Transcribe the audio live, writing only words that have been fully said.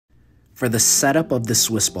For the setup of the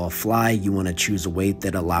Swiss ball fly, you want to choose a weight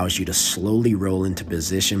that allows you to slowly roll into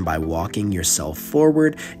position by walking yourself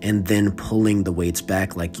forward and then pulling the weights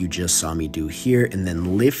back like you just saw me do here, and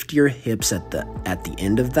then lift your hips at the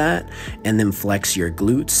end of that and then flex your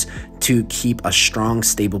glutes to keep a strong,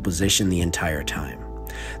 stable position the entire time.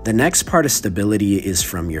 The next part of stability is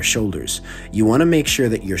from your shoulders. You want to make sure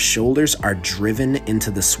that your shoulders are driven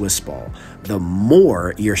into the Swiss ball. The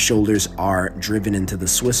more your shoulders are driven into the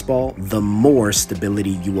Swiss ball, the more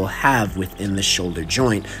stability you will have within the shoulder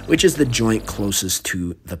joint, which is the joint closest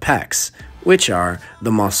to the pecs, which are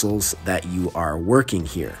the muscles that you are working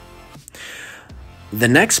here. The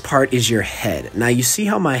next part is your head. Now you see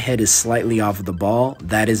how my head is slightly off the ball?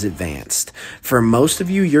 That is advanced. For most of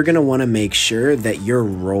you, you're gonna wanna make sure that your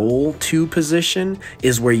roll to position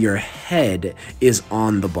is where your head is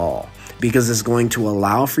on the ball, because it's going to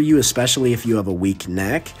allow for you, especially if you have a weak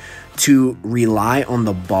neck, to rely on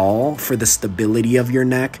the ball for the stability of your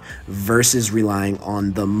neck versus relying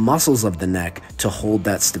on the muscles of the neck to hold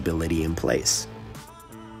that stability in place.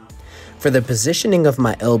 For the positioning of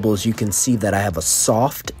my elbows, you can see that I have a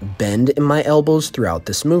soft bend in my elbows throughout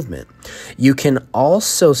this movement. You can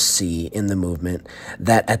also see in the movement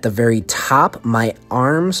that at the very top, my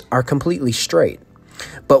arms are completely straight.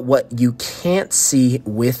 But what you can't see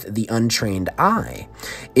with the untrained eye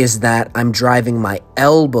is that I'm driving my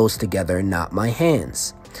elbows together, not my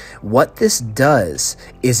hands. What this does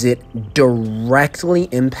is it directly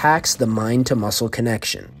impacts the mind to muscle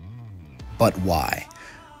connection. But why?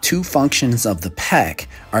 Two functions of the pec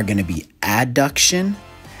are going to be adduction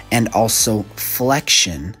and also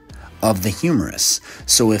flexion of the humerus.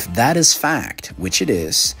 So if that is fact, which it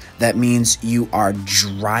is, that means you are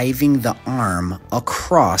driving the arm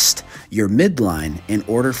across your midline in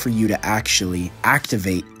order for you to actually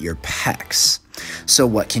activate your pecs. So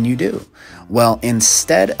what can you do? Well,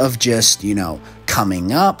 instead of just,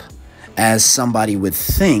 coming up as somebody would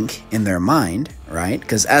think in their mind, right?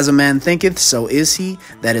 Because as a man thinketh, so is he.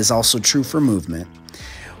 That is also true for movement.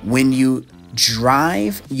 When you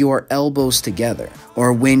drive your elbows together,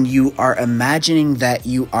 or when you are imagining that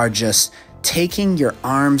you are just taking your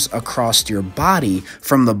arms across your body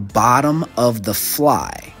from the bottom of the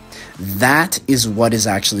fly, that is what is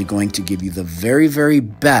actually going to give you the very, very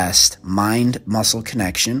best mind-muscle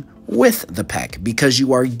connection with the pec, because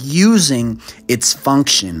you are using its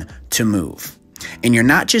function to move. And you're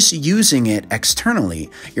not just using it externally,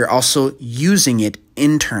 you're also using it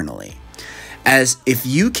internally. As if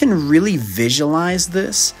you can really visualize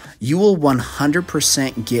this, you will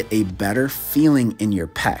 100% get a better feeling in your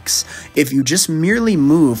pecs. If you just merely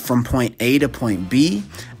move from point A to point B,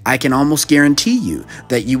 I can almost guarantee you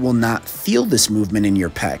that you will not feel this movement in your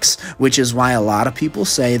pecs, which is why a lot of people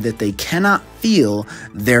say that they cannot feel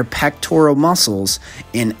their pectoral muscles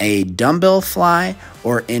in a dumbbell fly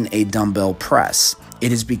or in a dumbbell press.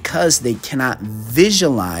 It is because they cannot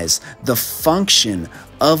visualize the function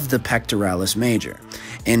of the pectoralis major.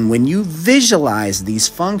 And when you visualize these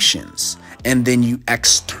functions and then you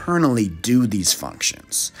externally do these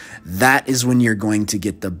functions, that is when you're going to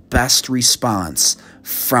get the best response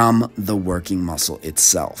from the working muscle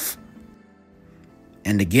itself.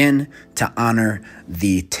 And again, to honor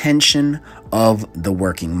the tension of the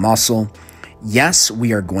working muscle, yes,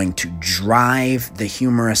 we are going to drive the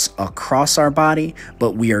humerus across our body,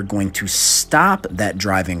 but we are going to stop that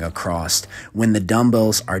driving across when the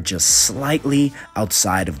dumbbells are just slightly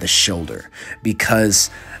outside of the shoulder, because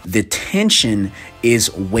the tension is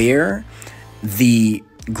where the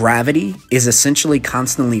gravity is essentially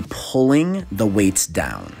constantly pulling the weights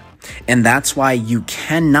down. And that's why you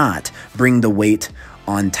cannot bring the weight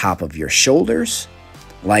on top of your shoulders,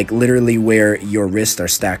 like literally where your wrists are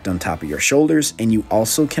stacked on top of your shoulders. And you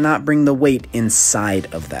also cannot bring the weight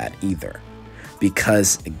inside of that either,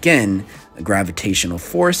 because again, the gravitational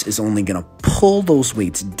force is only going to pull those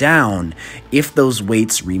weights down if those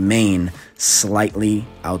weights remain slightly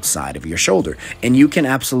outside of your shoulder. And you can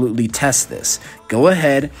absolutely test this. Go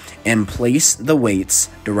ahead and place the weights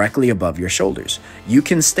directly above your shoulders. You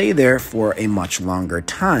can stay there for a much longer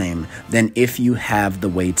time than if you have the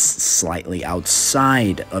weights slightly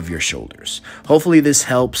outside of your shoulders. Hopefully this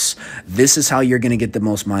helps. This is how you're going to get the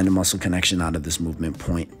most mind and muscle connection out of this movement,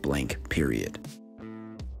 point blank, period.